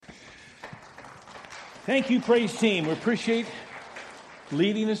Thank you, praise team. We appreciate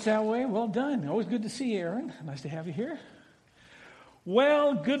leading us that way. Well done. Always good to see you, Aaron. Nice to have you here.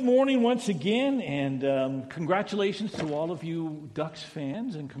 Well, good morning once again, and congratulations to all of you Ducks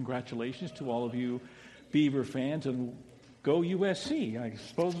fans, and congratulations to all of you Beaver fans, and go USC. I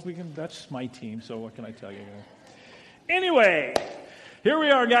suppose that's my team, so what can I tell you? Anyway, here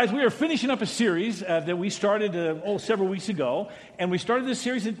we are, guys. We are finishing up a series that we started several weeks ago, and we started this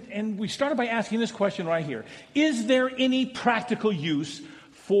series, and we started by asking this question right here. Is there any practical use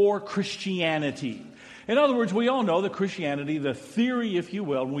for Christianity? In other words, we all know that Christianity, the theory, if you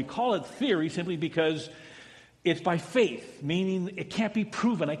will, and we call it theory simply because it's by faith, meaning it can't be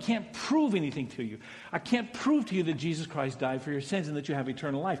proven. I can't prove anything to you. I can't prove to you that Jesus Christ died for your sins and that you have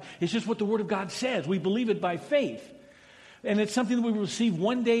eternal life. It's just what the Word of God says. We believe it by faith. And it's something that we receive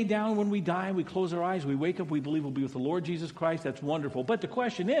one day down when we die. We close our eyes, we wake up, we believe we'll be with the Lord Jesus Christ. That's wonderful. But the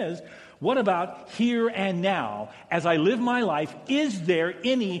question is, what about here and now? As I live my life, is there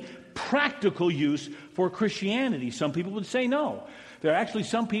any practical use for Christianity? Some people would say no. There are actually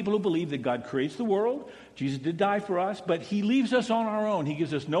some people who believe that God creates the world. Jesus did die for us, but He leaves us on our own. He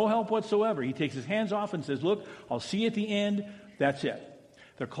gives us no help whatsoever. He takes His hands off and says, look, I'll see you at the end. That's it.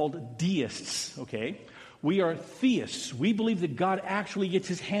 They're called deists, okay? We are theists. We believe that God actually gets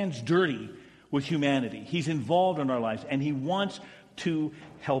His hands dirty with humanity. He's involved in our lives, and He wants to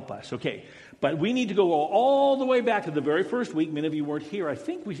help us. Okay, but we need to go all the way back to the very first week. Many of you weren't here. I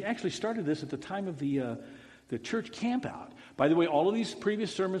think we actually started this at the time of the church campout. By the way, all of these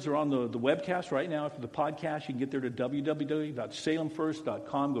previous sermons are on the webcast right now. After the podcast, you can get there to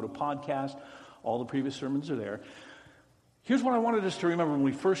www.salemfirst.com. Go to podcast. All the previous sermons are there. Here's what I wanted us to remember when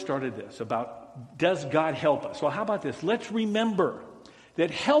we first started this about, does God help us? Well, how about this? Let's remember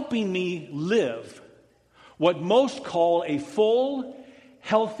that helping me live what most call a full,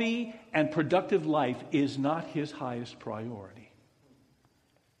 healthy, and productive life is not His highest priority.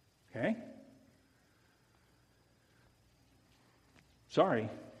 Okay? Sorry,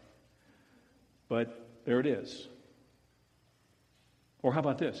 but there it is. Or how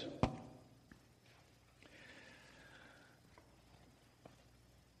about this?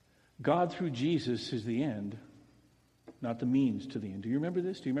 God through Jesus is the end, not the means to the end. Do you remember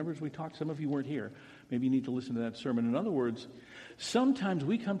this? Do you remember as we talked? Some of you weren't here. Maybe you need to listen to that sermon. In other words, sometimes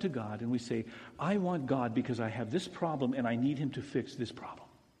we come to God and we say, I want God because I have this problem and I need Him to fix this problem.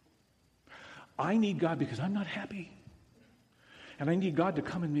 I need God because I'm not happy. And I need God to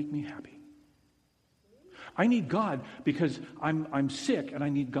come and make me happy. I need God because I'm sick and I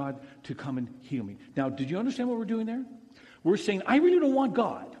need God to come and heal me. Now, did you understand what we're doing there? We're saying, I really don't want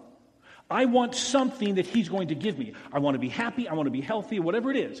God. I want something that He's going to give me. I want to be happy. I want to be healthy,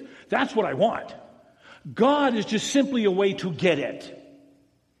 whatever it is. That's what I want. God is just simply a way to get it.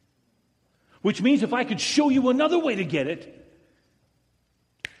 Which means if I could show you another way to get it,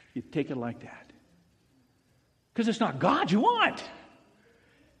 you take it like that. Because it's not God you want.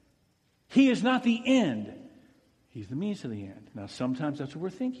 He is not the end. He's the means to the end. Now, sometimes that's what we're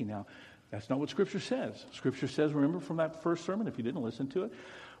thinking. Now, that's not what Scripture says. Scripture says, remember from that first sermon, if you didn't listen to it,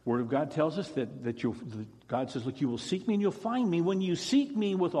 Word of God tells us that God says, look, you will seek me and you'll find me when you seek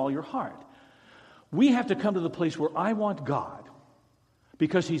me with all your heart. We have to come to the place where I want God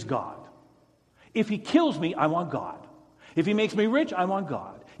because He's God. If He kills me, I want God. If He makes me rich, I want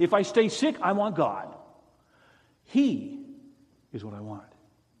God. If I stay sick, I want God. He is what I want,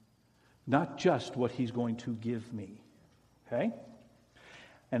 not just what He's going to give me. Okay?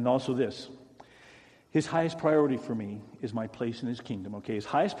 And also this. His highest priority for me is my place in His kingdom. Okay, His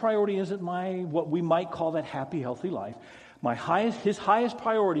highest priority isn't what we might call that happy, healthy life. His highest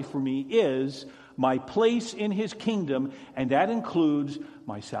priority for me is my place in His kingdom, and that includes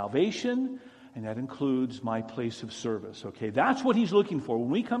my salvation, and that includes my place of service. Okay, that's what He's looking for. When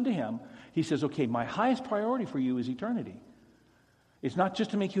we come to Him, He says, okay, my highest priority for you is eternity. It's not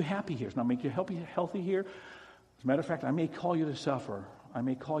just to make you happy here. It's not to make you healthy here. As a matter of fact, I may call you to suffer. I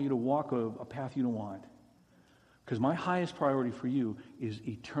may call you to walk a path you don't want. Because my highest priority for you is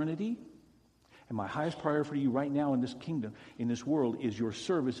eternity. And my highest priority for you right now in this kingdom, in this world, is your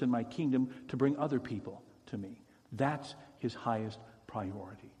service in my kingdom to bring other people to me. That's His highest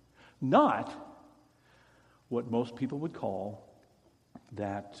priority. Not what most people would call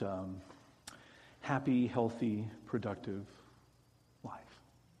that happy, healthy, productive life.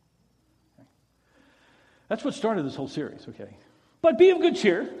 Okay. That's what started this whole series, okay? But be of good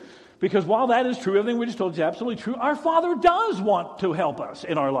cheer, because while that is true, everything we just told you is absolutely true, our Father does want to help us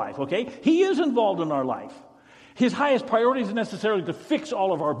in our life, okay? He is involved in our life. His highest priority isn't necessarily to fix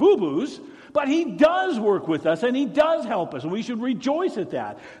all of our boo-boos, but He does work with us and He does help us, and we should rejoice at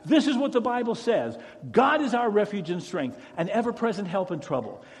that. This is what the Bible says. God is our refuge and strength, an ever-present help in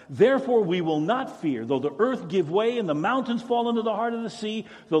trouble. Therefore we will not fear, though the earth give way and the mountains fall into the heart of the sea,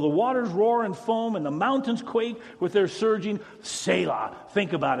 though the waters roar and foam and the mountains quake with their surging. Selah.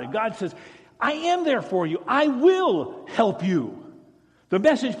 Think about it. God says, I am there for you. I will help you. The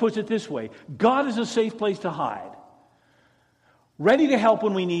Message puts it this way. God is a safe place to hide, ready to help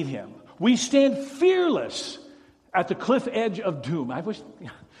when we need Him. We stand fearless at the cliff edge of doom. I wish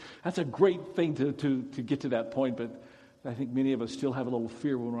that's a great thing to get to that point, but I think many of us still have a little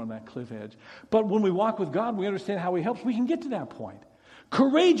fear when we're on that cliff edge. But when we walk with God, we understand how He helps. We can get to that point.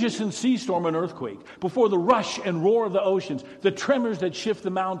 Courageous in sea storm and earthquake, before the rush and roar of the oceans, the tremors that shift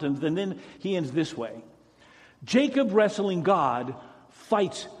the mountains. And then he ends this way. Jacob, wrestling God,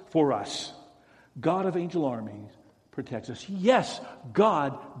 fights for us. God of angel armies protects us. Yes,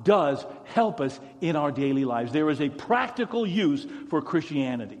 God does help us in our daily lives. There is a practical use for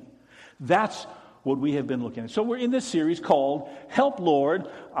Christianity. That's what we have been looking at. So we're in this series called Help Lord,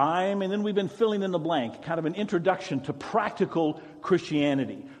 and then we've been filling in the blank, kind of an introduction to practical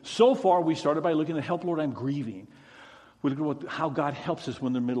Christianity. So far, we started by looking at Help Lord, I'm grieving. We looked at how God helps us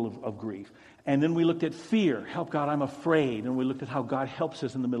when we're in the middle of grief. And then we looked at fear. Help God, I'm afraid. And we looked at how God helps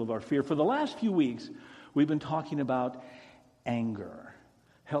us in the middle of our fear. For the last few weeks, we've been talking about anger.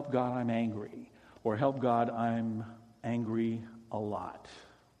 Help God, I'm angry. Or help God, I'm angry a lot.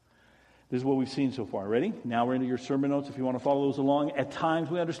 This is what we've seen so far. Ready? Now we're into your sermon notes if you want to follow those along. At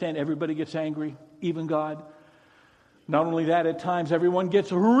times we understand everybody gets angry, even God. Not only that, at times everyone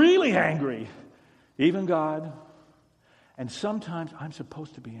gets really angry, even God. And sometimes I'm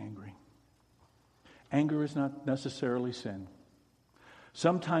supposed to be angry. Anger is not necessarily sin.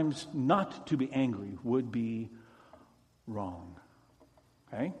 Sometimes not to be angry would be wrong.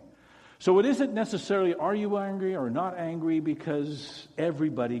 Okay? So it isn't necessarily are you angry or not angry, because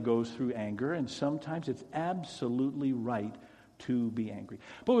everybody goes through anger, and sometimes it's absolutely right to be angry.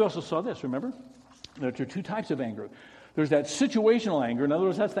 But we also saw this, remember? There are two types of anger. There's that situational anger. In other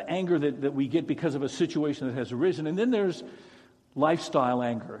words, that's the anger that we get because of a situation that has arisen. And then there's lifestyle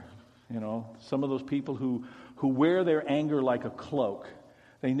anger. You know, some of those people who wear their anger like a cloak.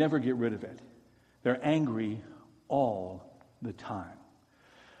 They never get rid of it. They're angry all the time.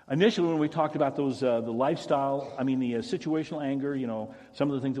 Initially, when we talked about those, the situational anger, you know, some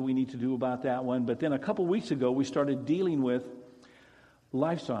of the things that we need to do about that one. But then a couple weeks ago, we started dealing with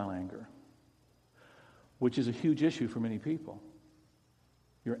lifestyle anger, which is a huge issue for many people.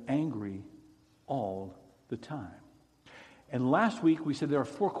 You're angry all the time. And last week, we said there are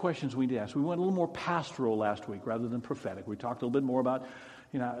 4 questions we need to ask. We went a little more pastoral last week rather than prophetic. We talked a little bit more about,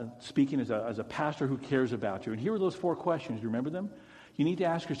 you know, speaking as a pastor who cares about you. And here are those 4 questions. Do you remember them? You need to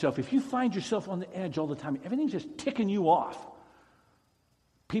ask yourself, if you find yourself on the edge all the time, everything's just ticking you off.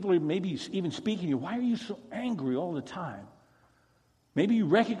 People are maybe even speaking to you. Why are you so angry all the time? Maybe you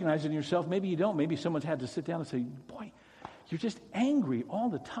recognize it in yourself. Maybe you don't. Maybe someone's had to sit down and say, boy, you're just angry all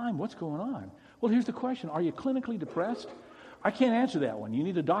the time. What's going on? Well, here's the question. Are you clinically depressed? I can't answer that one. You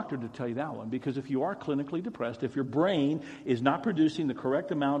need a doctor to tell you that one, because if you are clinically depressed, if your brain is not producing the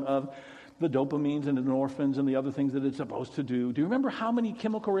correct amount of the dopamines and the endorphins and the other things that it's supposed to do. Do you remember how many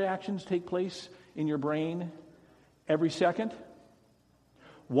chemical reactions take place in your brain every second?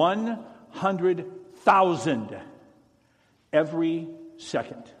 100,000 every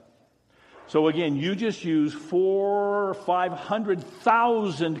second. So again, you just use 400,000 or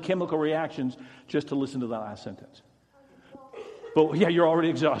 500,000 chemical reactions just to listen to that last sentence. But yeah, you're already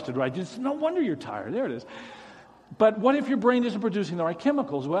exhausted, right? Just no wonder you're tired. There it is. But what if your brain isn't producing the right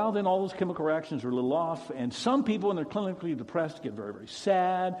chemicals? Well, then all those chemical reactions are a little off. And some people, when they're clinically depressed, get very, very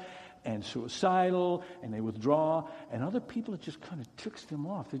sad and suicidal, and they withdraw. And other people, it just kind of ticks them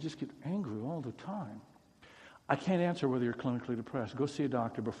off. They just get angry all the time. I can't answer whether you're clinically depressed. Go see a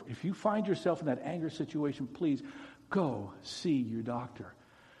doctor. If you find yourself in that anger situation, please go see your doctor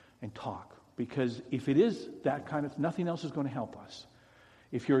and talk. Because if it is that kind of, nothing else is going to help us.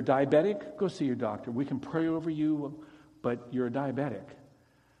 If you're a diabetic, go see your doctor. We can pray over you, but you're a diabetic.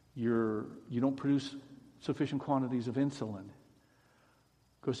 You don't produce sufficient quantities of insulin.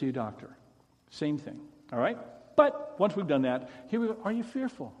 Go see a doctor. Same thing, all right? But once we've done that, here we go. Are you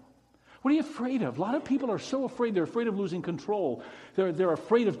fearful? What are you afraid of? A lot of people are so afraid. They're afraid of losing control. They're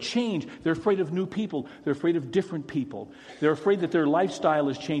afraid of change. They're afraid of new people. They're afraid of different people. They're afraid that their lifestyle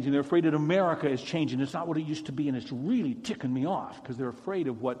is changing. They're afraid that America is changing. It's not what it used to be, and it's really ticking me off because they're afraid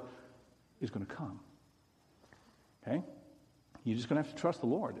of what is going to come. Okay? You're just going to have to trust the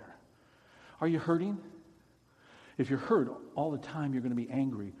Lord there. Are you hurting? If you're hurt all the time, you're going to be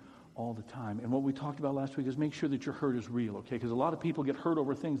angry all the time. And what we talked about last week is make sure that your hurt is real, okay? Because a lot of people get hurt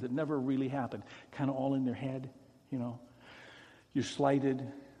over things that never really happened, kind of all in their head, you know. You're slighted.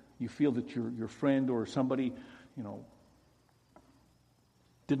 You feel that your friend or somebody, you know,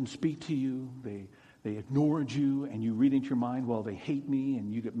 didn't speak to you. They ignored you, and you read into your mind, well, they hate me,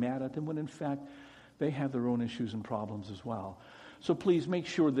 and you get mad at them, when in fact, they have their own issues and problems as well. So please make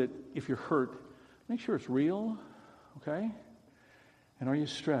sure that if you're hurt, make sure it's real, okay? And are you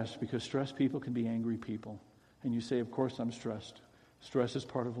stressed? Because stressed people can be angry people. And you say, of course I'm stressed. Stress is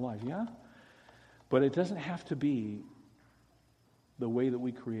part of life, yeah? But it doesn't have to be the way that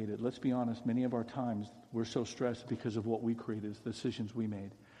we created. Let's be honest, many of our times we're so stressed because of what we created, the decisions we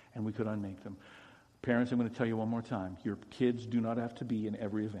made, and we could unmake them. Parents, I'm going to tell you one more time. Your kids do not have to be in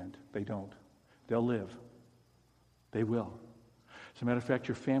every event. They don't. They'll live. They will. As a matter of fact,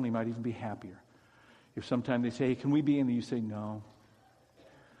 your family might even be happier. If sometime they say, hey, can we be in there? You say, no.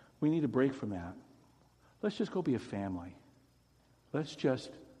 We need a break from that. Let's just go be a family. Let's just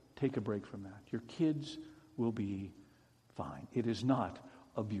take a break from that. Your kids will be fine. It is not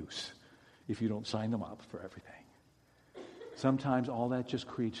abuse if you don't sign them up for everything. Sometimes all that just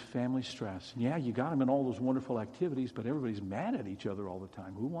creates family stress. Yeah, you got them in all those wonderful activities, but everybody's mad at each other all the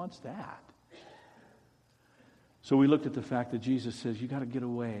time. Who wants that? So we looked at the fact that Jesus says you got to get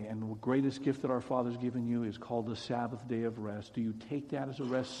away, and the greatest gift that our Father's given you is called the Sabbath day of rest. Do you take that as a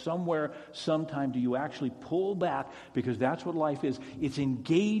rest somewhere, sometime? Do you actually pull back? Because that's what life is. It's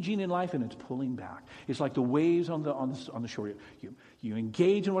engaging in life and it's pulling back. It's like the waves on the shore. You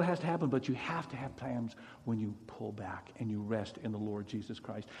engage in what has to happen, but you have to have times when you pull back and you rest in the Lord Jesus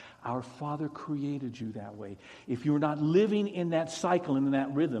Christ. Our Father created you that way. If you're not living in that cycle and in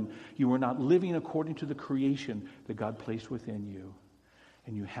that rhythm, you are not living according to the creation that God placed within you.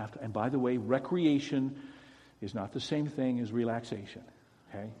 And you have to, and by the way, recreation is not the same thing as relaxation,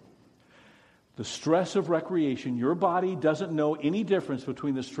 okay? The stress of recreation, your body doesn't know any difference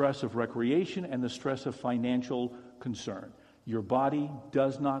between the stress of recreation and the stress of financial concern. Your body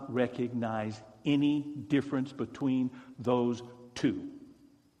does not recognize any difference between those two.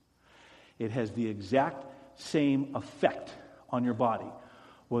 It has the exact same effect on your body.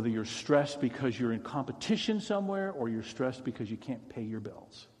 Whether you're stressed because you're in competition somewhere or you're stressed because you can't pay your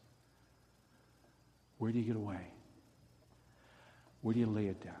bills. Where do you get away? Where do you lay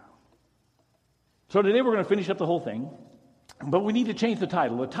it down? So today we're going to finish up the whole thing, but we need to change the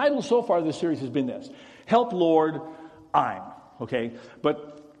title. The title so far of this series has been this: Help, Lord, I'm. Okay?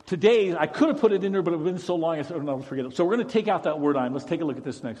 But today, I could have put it in there, but it's been so long, I said, no, forget it. So we're going to take out that word I'm. Let's take a look at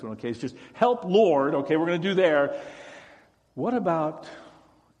this next one, okay? It's just help, Lord. Okay, we're going to do there. What about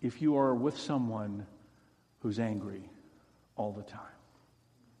if you are with someone who's angry all the time?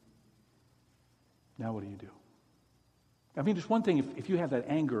 Now what do you do? I mean, it's one thing if you have that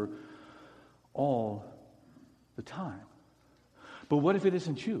anger all the time. But what if it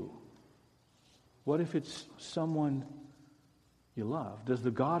isn't you? What if it's someone you love? Does the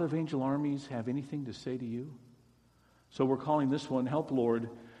God of angel armies have anything to say to you? So we're calling this one, Help, Lord,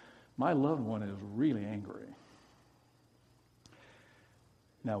 my loved one is really angry.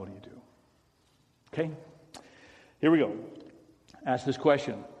 Now what do you do? Okay, here we go. Ask this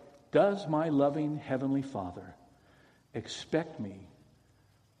question: does my loving Heavenly Father expect me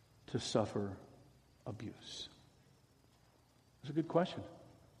to suffer abuse? It's a good question.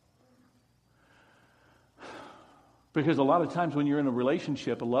 Because a lot of times when you're in a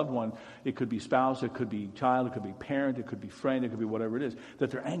relationship, a loved one, it could be spouse, it could be child, it could be parent, it could be friend, it could be whatever it is, that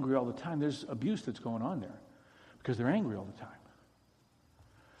they're angry all the time. There's abuse that's going on there because they're angry all the time.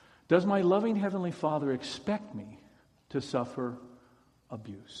 Does my loving Heavenly Father expect me to suffer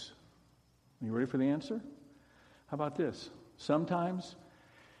abuse? Are you ready for the answer? How about this? Sometimes,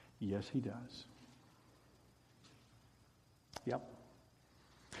 yes, He does. Yep.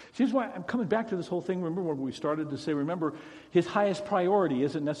 See, here's why I'm coming back to this whole thing. Remember when we started to say, remember, His highest priority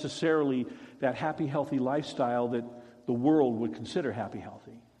isn't necessarily that happy, healthy lifestyle that the world would consider happy,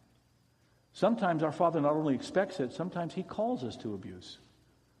 healthy. Sometimes our Father not only expects it, sometimes He calls us to abuse.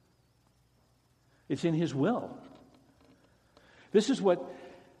 It's in His will. This is what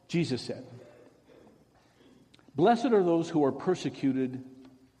Jesus said. Blessed are those who are persecuted.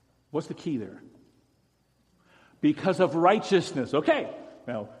 What's the key there? Because of righteousness. Okay,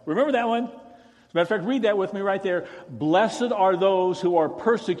 now remember that one. As a matter of fact, read that with me right there. Blessed are those who are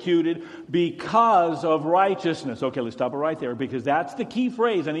persecuted because of righteousness. Okay, let's stop it right there because that's the key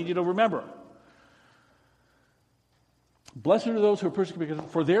phrase I need you to remember. Blessed are those who are persecuted,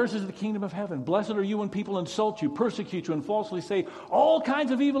 because for theirs is the kingdom of heaven. Blessed are you when people insult you, persecute you, and falsely say all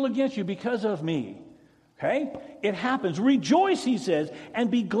kinds of evil against you because of me. Okay? It happens. Rejoice, he says,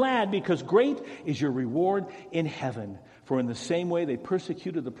 and be glad, because great is your reward in heaven. For in the same way they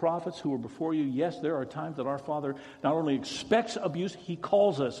persecuted the prophets who were before you. Yes, there are times that our Father not only expects abuse, he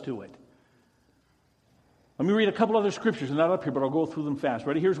calls us to it. Let me read a couple other scriptures. They're not up here, but I'll go through them fast.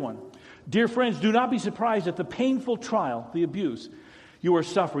 Ready? Here's one. Dear friends, do not be surprised at the painful trial, the abuse, you are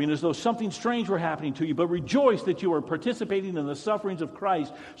suffering, as though something strange were happening to you, but rejoice that you are participating in the sufferings of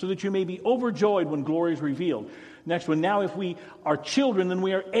Christ, so that you may be overjoyed when glory is revealed. Next one. Now if we are children, then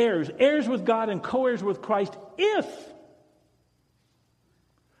we are heirs, heirs with God and co-heirs with Christ, if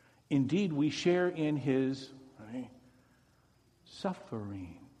indeed we share in his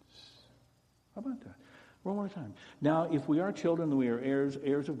sufferings. How about that? One more time. Now, if we are children, then we are heirs,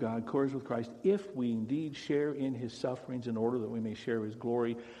 heirs of God, co-heirs with Christ, if we indeed share in his sufferings, in order that we may share his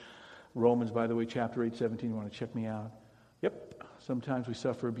glory. Romans, by the way, chapter 8:17. You want to check me out? Yep. Sometimes we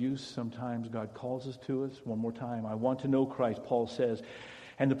suffer abuse. Sometimes God calls us to us. One more time. I want to know Christ, Paul says,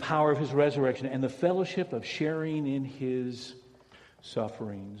 and the power of his resurrection, and the fellowship of sharing in his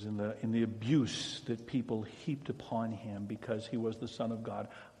sufferings, in the abuse that people heaped upon him because he was the Son of God.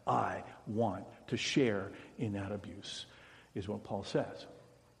 I want to share in that abuse, is what Paul says.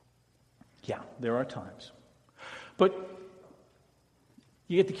 Yeah, there are times. But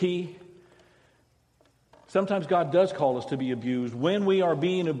you get the key. Sometimes God does call us to be abused when we are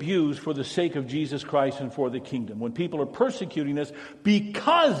being abused for the sake of Jesus Christ and for the kingdom. When people are persecuting us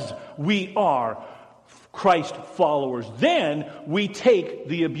because we are Christ followers, then we take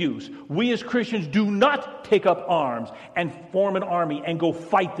the abuse. We as Christians do not take up arms and form an army and go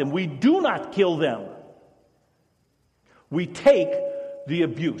fight them. We do not kill them. We take the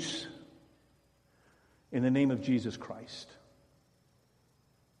abuse in the name of Jesus Christ.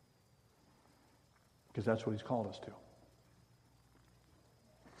 Because that's what he's called us to.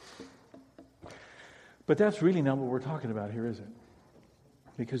 But that's really not what we're talking about here, is it?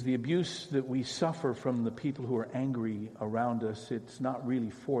 Because the abuse that we suffer from the people who are angry around us, it's not really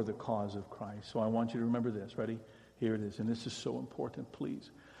for the cause of Christ. So I want you to remember this. Ready? Here it is. And this is so important.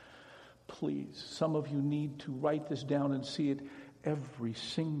 Please. Please. Some of you need to write this down and see it every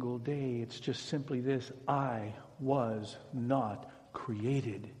single day. It's just simply this. I was not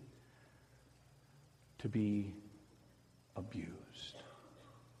created to be abused.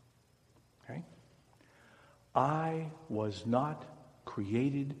 Okay? I was not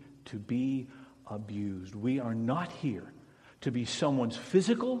created to be abused. We are not here to be someone's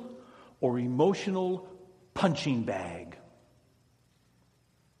physical or emotional punching bag.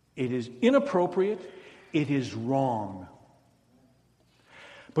 It is inappropriate. It is wrong.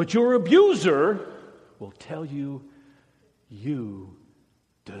 But your abuser will tell you, you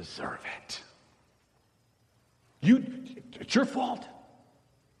deserve it. It's your fault.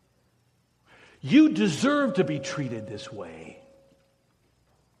 You deserve to be treated this way.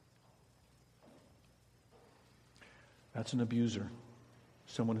 That's an abuser.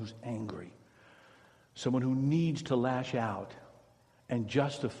 Someone who's angry. Someone who needs to lash out and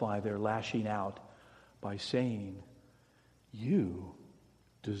justify their lashing out by saying, you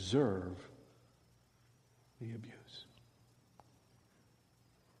deserve the abuse.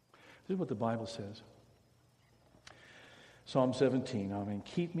 This is what the Bible says. Psalm 17,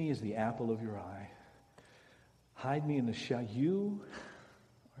 keep me as the apple of your eye. Hide me in the shadow. You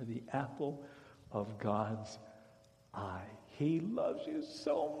are the apple of God's eye. He loves you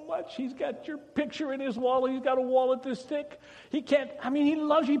so much. He's got your picture in his wallet. He's got a wallet this thick. He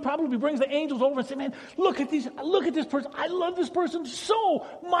loves you. He probably brings the angels over and says, man, look at this person. I love this person so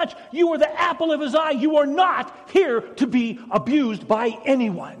much. You are the apple of his eye. You are not here to be abused by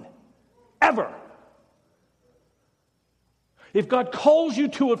anyone. Ever. If God calls you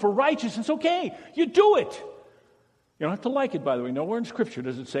to it for righteousness, okay, you do it. You don't have to like it, by the way. Nowhere in Scripture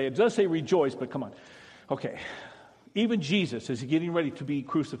does it say, it does say rejoice, but come on. Okay. Even Jesus, as he's getting ready to be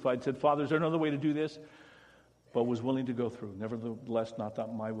crucified, said, Father, is there another way to do this? But was willing to go through. Nevertheless, not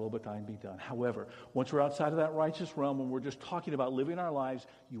that my will, but thine be done. However, once we're outside of that righteous realm, when we're just talking about living our lives,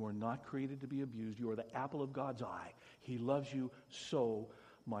 you are not created to be abused. You are the apple of God's eye. He loves you so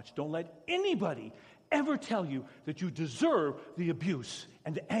much. Don't let anybody ever tell you that you deserve the abuse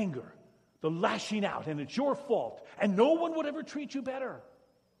and the anger, the lashing out, and it's your fault, and no one would ever treat you better.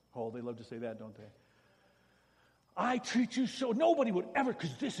 Oh, they love to say that, don't they? I treat you so. Nobody would ever,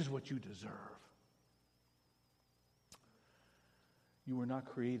 because this is what you deserve. You were not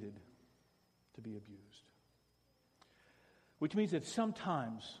created to be abused. Which means that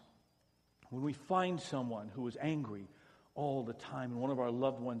sometimes when we find someone who is angry all the time, and one of our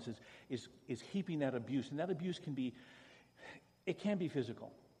loved ones is heaping that abuse, and that abuse can be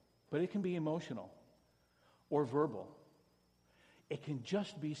physical, but it can be emotional. or verbal. It can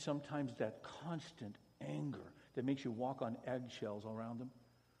just be sometimes that constant anger that makes you walk on eggshells around them,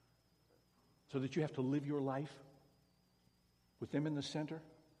 so that you have to live your life with them in the center,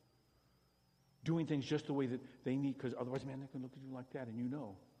 doing things just the way that they need, because otherwise, man, they're going to look at you like that, and you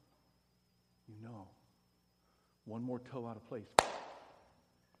know, one more toe out of place,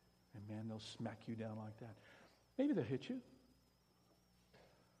 and man, they'll smack you down like that. Maybe they'll hit you.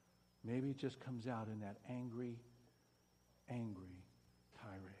 Maybe it just comes out in that angry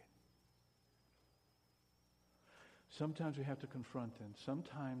tirade. Sometimes we have to confront them.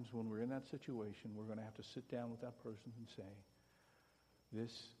 Sometimes when we're in that situation, we're going to have to sit down with that person and say,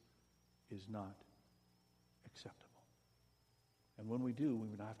 this is not acceptable. And when we do, we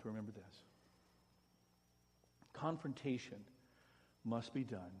would have to remember this. Confrontation must be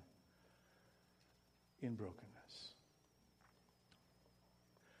done in brokenness.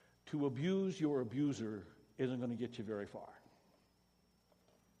 To abuse your abuser isn't going to get you very far.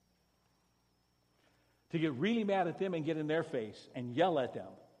 To get really mad at them and get in their face and yell at them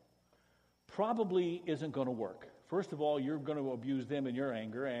probably isn't going to work. First of all, you're going to abuse them in your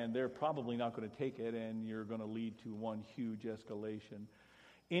anger, and they're probably not going to take it, and you're going to lead to one huge escalation.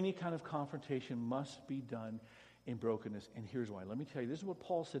 Any kind of confrontation must be done in brokenness, and here's why. Let me tell you, this is what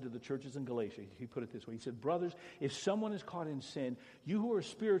Paul said to the churches in Galatia. He put it this way. He said, brothers, if someone is caught in sin, you who are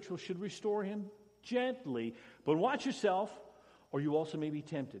spiritual should restore him gently, but watch yourself, or you also may be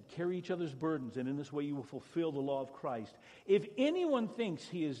tempted. Carry each other's burdens, and in this way you will fulfill the law of Christ. If anyone thinks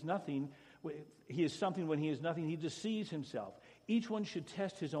he is something when he is nothing, he deceives himself. Each one should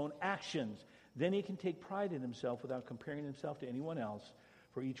test his own actions. Then he can take pride in himself without comparing himself to anyone else,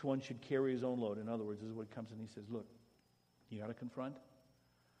 for each one should carry his own load. In other words, this is what comes in. He says, look, you got to confront.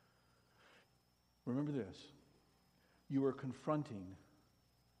 Remember this. You are confronting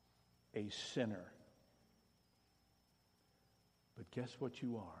a sinner. But guess what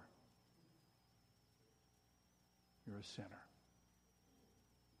you are? You're a sinner.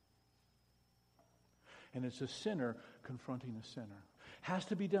 And it's a sinner confronting a sinner. Has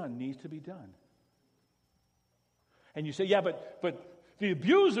to be done, needs to be done. And you say, yeah, but the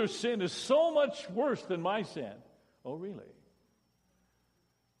abuser's sin is so much worse than my sin. Oh, really?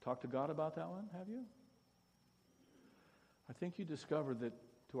 Talk to God about that one, have you? I think you discovered that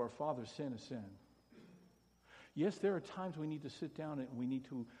to our Father, sin is sin. Yes, there are times we need to sit down and we need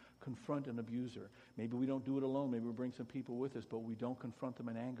to confront an abuser. Maybe we don't do it alone. Maybe we bring some people with us, but we don't confront them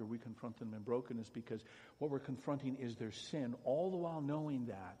in anger. We confront them in brokenness, because what we're confronting is their sin, all the while knowing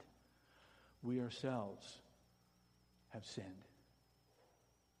that we ourselves have sinned.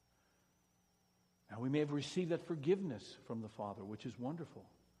 Now, we may have received that forgiveness from the Father, which is wonderful.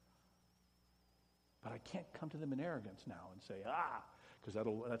 But I can't come to them in arrogance now and say, because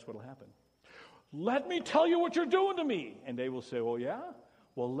that's what will happen. Let me tell you what you're doing to me. And they will say, oh, yeah?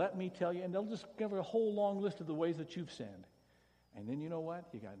 Well, let me tell you. And they'll just give a whole long list of the ways that you've sinned. And then you know what?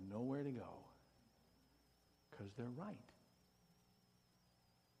 You got nowhere to go. Because they're right.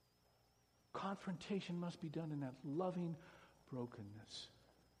 Confrontation must be done in that loving brokenness.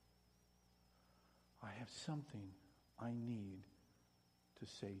 I have something I need to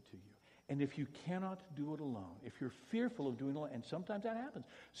say to you. And if you cannot do it alone, if you're fearful of doing it alone, and sometimes that happens.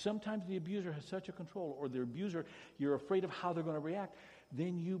 Sometimes the abuser has such a control, or the abuser, you're afraid of how they're going to react.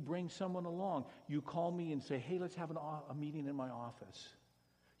 Then you bring someone along. You call me and say, hey, let's have a meeting in my office.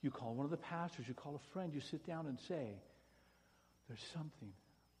 You call one of the pastors. You call a friend. You sit down and say, there's something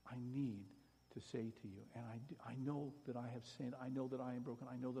I need to say to you. And I know that I have sinned. I know that I am broken.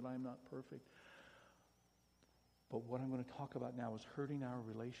 I know that I am not perfect. But what I'm going to talk about now is hurting our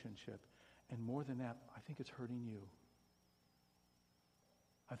relationship. And more than that, I think it's hurting you.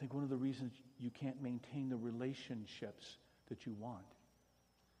 I think one of the reasons you can't maintain the relationships that you want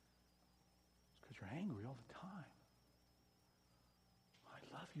is because you're angry all the time.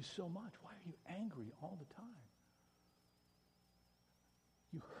 I love you so much. Why are you angry all the time?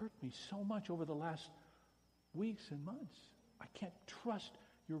 You hurt me so much over the last weeks and months. I can't trust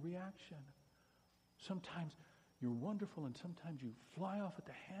your reaction. Sometimes you're wonderful, and sometimes you fly off at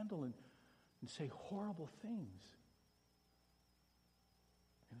the handle and say horrible things.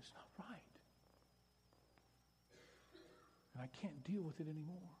 And it's not right. And I can't deal with it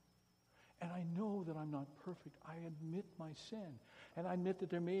anymore. And I know that I'm not perfect. I admit my sin. And I admit that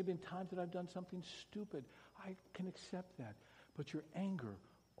there may have been times that I've done something stupid. I can accept that. But your anger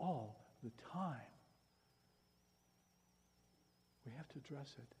all the time, we have to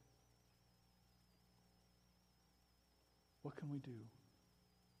address it. What can we do?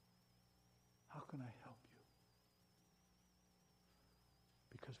 How can I help you?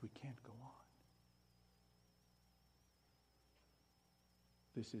 Because we can't go on.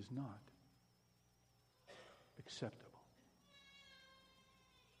 This is not acceptable.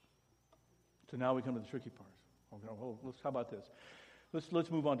 So now we come to the tricky part. Okay, well, how about this?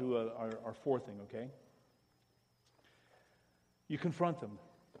 Let's move on to our fourth thing, okay? You confront them.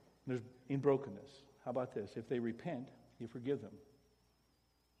 There's in brokenness. How about this? If they repent, you forgive them.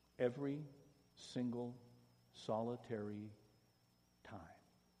 Every single solitary time.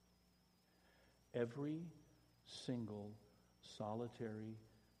 Every single solitary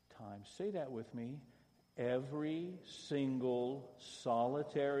time. Say that with me. Every single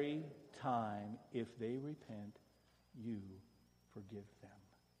solitary time, if they repent, you forgive them.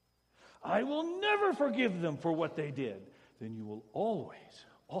 I will never forgive them for what they did. Then you will always,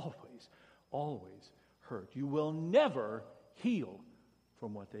 always, always hurt. You will never heal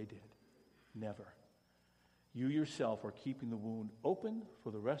from what they did. Never. You yourself are keeping the wound open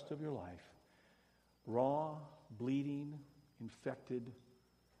for the rest of your life. Raw, bleeding, infected,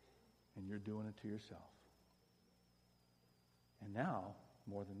 and you're doing it to yourself. And now,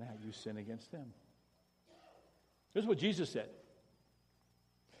 more than that, you sin against them. This is what Jesus said.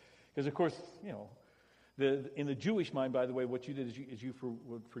 Because, of course, in the Jewish mind, by the way, what you did is you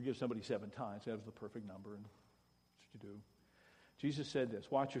would forgive somebody 7 times. That was the perfect number, and that's what you do. Jesus said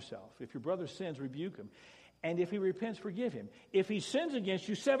this, watch yourself. If your brother sins, rebuke him. And if he repents, forgive him. If he sins against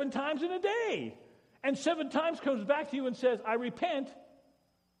you 7 times in a day, and 7 times comes back to you and says, I repent,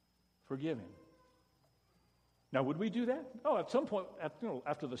 forgive him. Now, would we do that? Oh, at some point,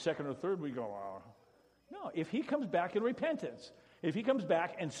 after the second or third, we go, oh. No, if he comes back in repentance, if he comes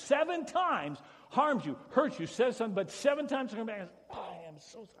back and 7 times harms you, hurts you, says something, but 7 times comes back and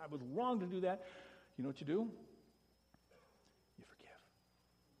says, oh, I was wrong to do that. You know what you do? You forgive.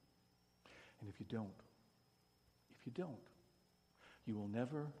 And if you don't, you will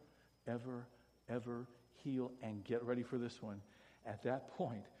never, ever, ever heal. And get ready for this one. At that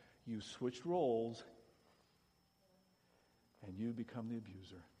point, you switched roles and you become the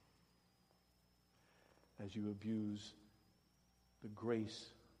abuser as you abuse the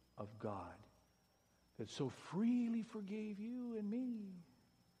grace of God that so freely forgave you and me,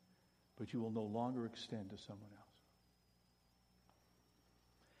 but you will no longer extend to someone else.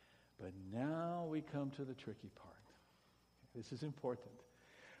 But now we come to the tricky part. This is important.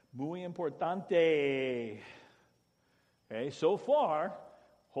 Muy importante. Okay, so far,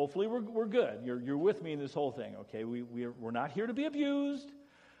 hopefully we're good. You're with me in this whole thing, okay? We're not here to be abused.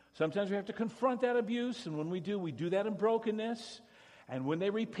 Sometimes we have to confront that abuse, and when we do that in brokenness. And when they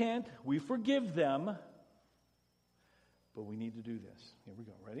repent, we forgive them. But we need to do this. Here we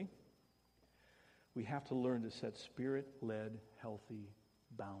go. Ready? We have to learn to set Spirit-led, healthy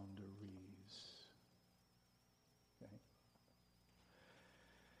boundaries. Okay?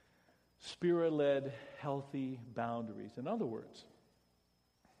 Spirit-led, healthy boundaries. In other words,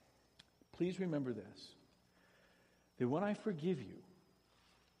 please remember this, that when I forgive you,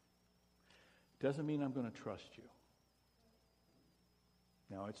 doesn't mean I'm going to trust you.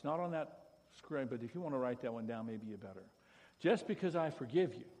 Now, it's not on that screen, but if you want to write that one down, maybe you better. Just because I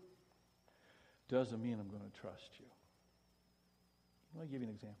forgive you doesn't mean I'm going to trust you. Let me give you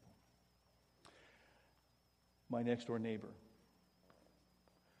an example. My next door neighbor.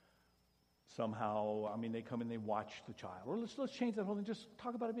 Somehow, they come in, they watch the child. Or let's change that whole thing. Just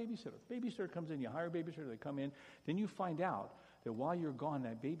talk about a babysitter. Babysitter comes in, you hire a babysitter, they come in. Then you find out that while you're gone,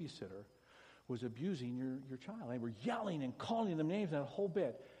 that babysitter was abusing your child. They were yelling and calling them names and that whole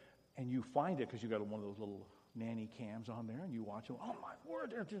bit. And you find it because you got one of those little nanny cams on there, and you watch them. Oh, my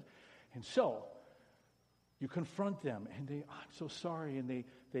word. And so you confront them, and I'm so sorry, and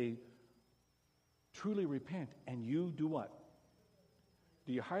they truly repent. And you do what?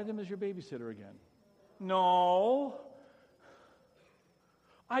 Do you hire them as your babysitter again? No.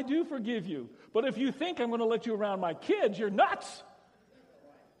 I do forgive you. But if you think I'm going to let you around my kids, you're nuts.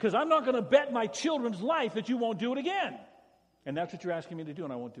 Because I'm not going to bet my children's life that you won't do it again. And that's what you're asking me to do,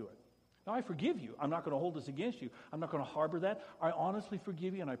 and I won't do it. Now, I forgive you. I'm not going to hold this against you. I'm not going to harbor that. I honestly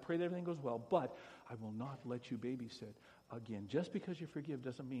forgive you, and I pray that everything goes well. But I will not let you babysit again. Just because you forgive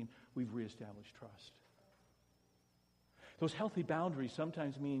doesn't mean we've reestablished trust. Those healthy boundaries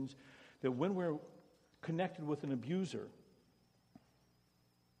sometimes means that when we're connected with an abuser,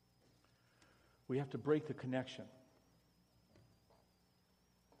 we have to break the connection.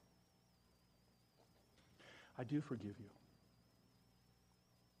 I do forgive you.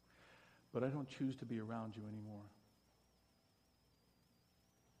 But I don't choose to be around you anymore.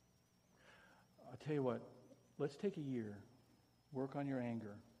 I'll tell you what, let's take a year, work on your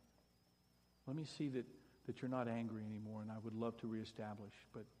anger. Let me see that you're not angry anymore, and I would love to reestablish.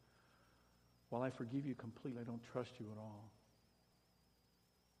 But while I forgive you completely, I don't trust you at all.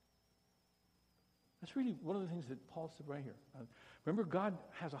 That's really one of the things that Paul said right here. Remember, God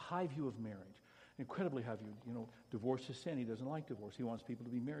has a high view of marriage, incredibly high view. Divorce is sin. He doesn't like divorce. He wants people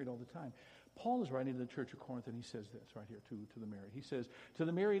to be married all the time. Paul is writing to the church of Corinth, and he says this right here to the married. He says, to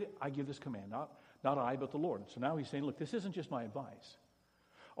the married, I give this command, not I, but the Lord. So now he's saying, look, this isn't just my advice.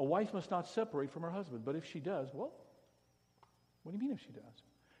 A wife must not separate from her husband, but if she does, well, what do you mean if she does?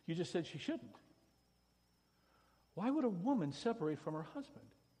 You just said she shouldn't. Why would a woman separate from her husband?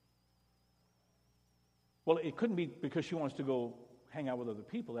 Well, it couldn't be because she wants to go hang out with other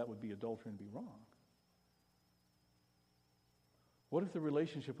people. That would be adultery and be wrong. What if the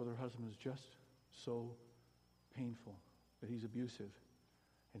relationship with her husband is just so painful that he's abusive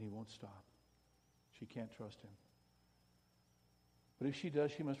and he won't stop? She can't trust him. But if she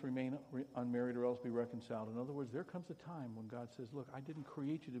does, she must remain unmarried or else be reconciled. In other words, there comes a time when God says, look, I didn't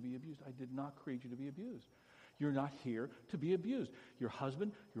create you to be abused. I did not create you to be abused. You're not here to be abused. Your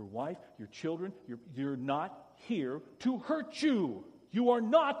husband, your wife, your children, you're not here to hurt you. You are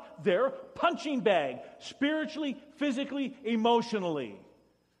not their punching bag, spiritually, physically, emotionally.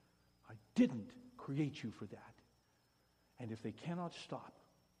 I didn't create you for that. And if they cannot stop,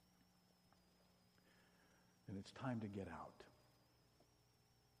 then it's time to get out.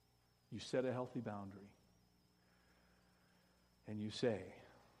 You set a healthy boundary. And you say,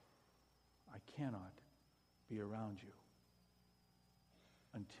 I cannot be around you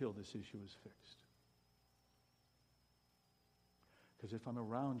until this issue is fixed. Because if I'm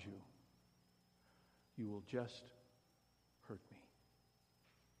around you, you will just hurt me.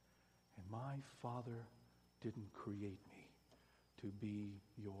 And my Father didn't create me to be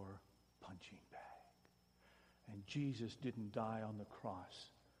your punching bag. And Jesus didn't die on the cross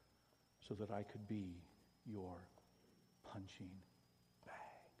so that I could be your punching bag.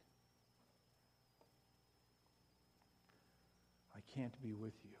 I can't be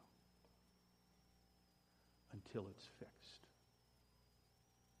with you until it's fixed.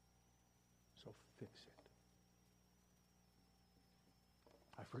 So fix it.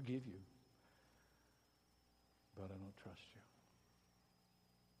 I forgive you, but I don't trust you.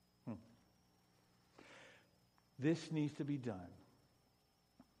 This needs to be done.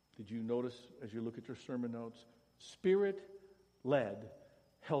 Did you notice as you look at your sermon notes? Spirit-led,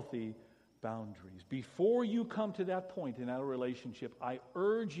 healthy boundaries. Before you come to that point in our relationship, I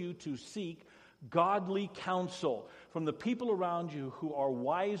urge you to seek godly counsel from the people around you who are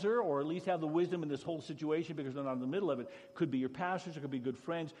wiser or at least have the wisdom in this whole situation because they're not in the middle of it. Could be your pastors, it could be good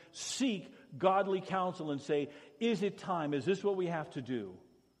friends. Seek godly counsel and say, is it time? Is this what we have to do?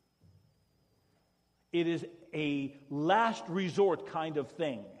 It is a last resort kind of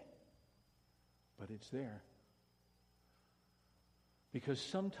thing. But it's there. Because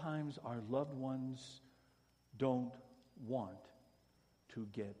sometimes our loved ones don't want to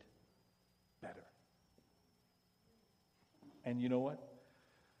get better. And you know what?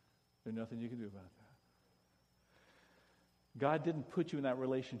 There's nothing you can do about that. God didn't put you in that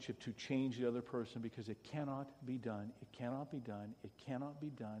relationship to change the other person because it cannot be done. It cannot be done. It cannot be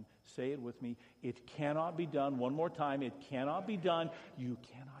done. Say it with me. It cannot be done. One more time. It cannot be done. You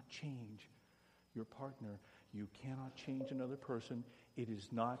cannot change your partner. You cannot change another person. It is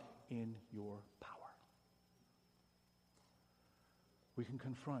not in your power. We can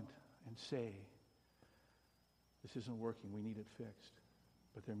confront and say, this isn't working. We need it fixed.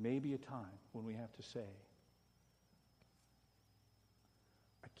 But there may be a time when we have to say,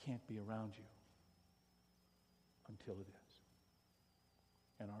 I can't be around you until it is.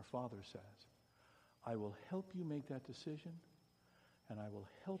 And our Father says, I will help you make that decision, and I will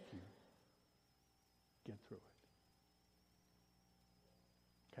help you get through it.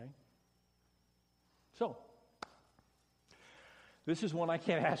 Okay? So, this is one I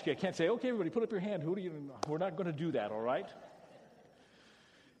can't ask you. I can't say, okay, everybody, put up your hand. Who do you? We're not going to do that, all right?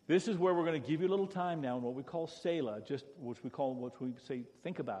 This is where we're going to give you a little time now in what we call Selah, just which we say,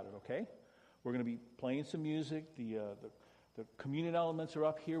 think about it, okay? We're going to be playing some music. The communion elements are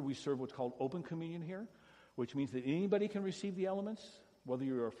up here. We serve what's called open communion here, which means that anybody can receive the elements, whether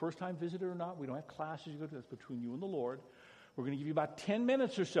you're a first-time visitor or not. We don't have classes you go to. That's between you and the Lord. We're going to give you about 10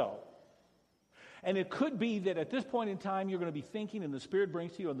 minutes or so. And it could be that at this point in time, you're going to be thinking, and the Spirit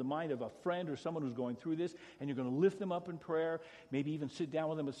brings to you on the mind of a friend or someone who's going through this, and you're going to lift them up in prayer, maybe even sit down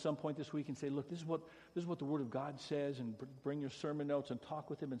with them at some point this week and say, look, this is what the Word of God says, and bring your sermon notes and talk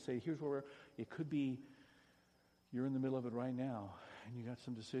with them and say, here's where we're. It could be you're in the middle of it right now, and you got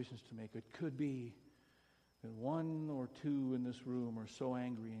some decisions to make. It could be that one or two in this room are so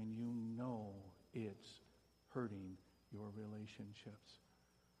angry, and you know it's hurting your relationships.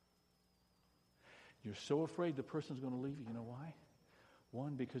 You're so afraid the person's going to leave you. You know why?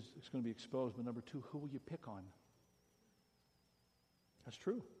 One, because it's going to be exposed, but number two, who will you pick on? That's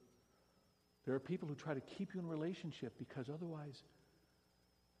true. There are people who try to keep you in a relationship because otherwise,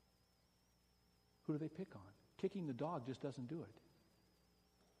 who do they pick on? Kicking the dog just doesn't do it.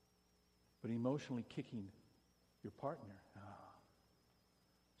 But emotionally kicking your partner,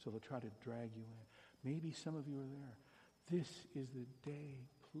 so they'll try to drag you in. Maybe some of you are there. This is the day,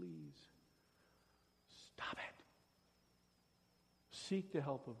 please. Stop it. Seek the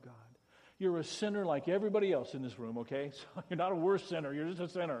help of God. You're a sinner like everybody else in this room, okay? So you're not a worse sinner. You're just a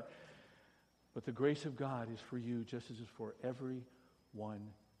sinner. But the grace of God is for you just as it's for everyone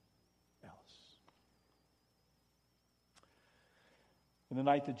else. In the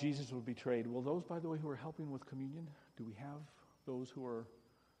night that Jesus was betrayed, will those, by the way, who are helping with communion, do we have those who are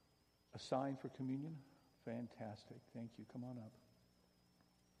assigned for communion? Fantastic. Thank you. Come on up.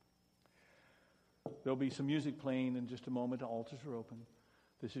 There'll be some music playing in just a moment. The altars are open.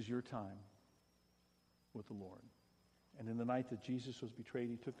 This is your time with the Lord. And in the night that Jesus was betrayed,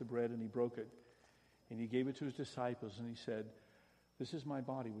 he took the bread and he broke it. And he gave it to his disciples and he said, "This is my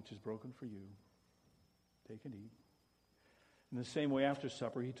body which is broken for you. Take and eat." In the same way, after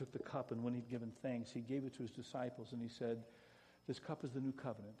supper, he took the cup, and when he'd given thanks, he gave it to his disciples, and he said, "This cup is the new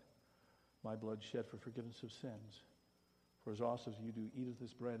covenant, my blood shed for forgiveness of sins. For as also as you do eat of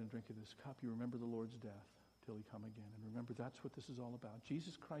this bread and drink of this cup, you remember the Lord's death till he come again." And remember, that's what this is all about.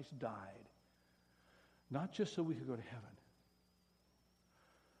 Jesus Christ died, not just so we could go to heaven,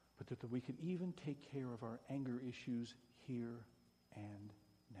 but that we could even take care of our anger issues here and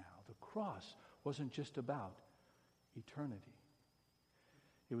now. The cross wasn't just about eternity.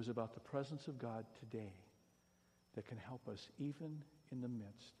 It was about the presence of God today that can help us even in the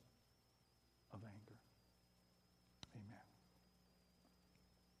midst of anger.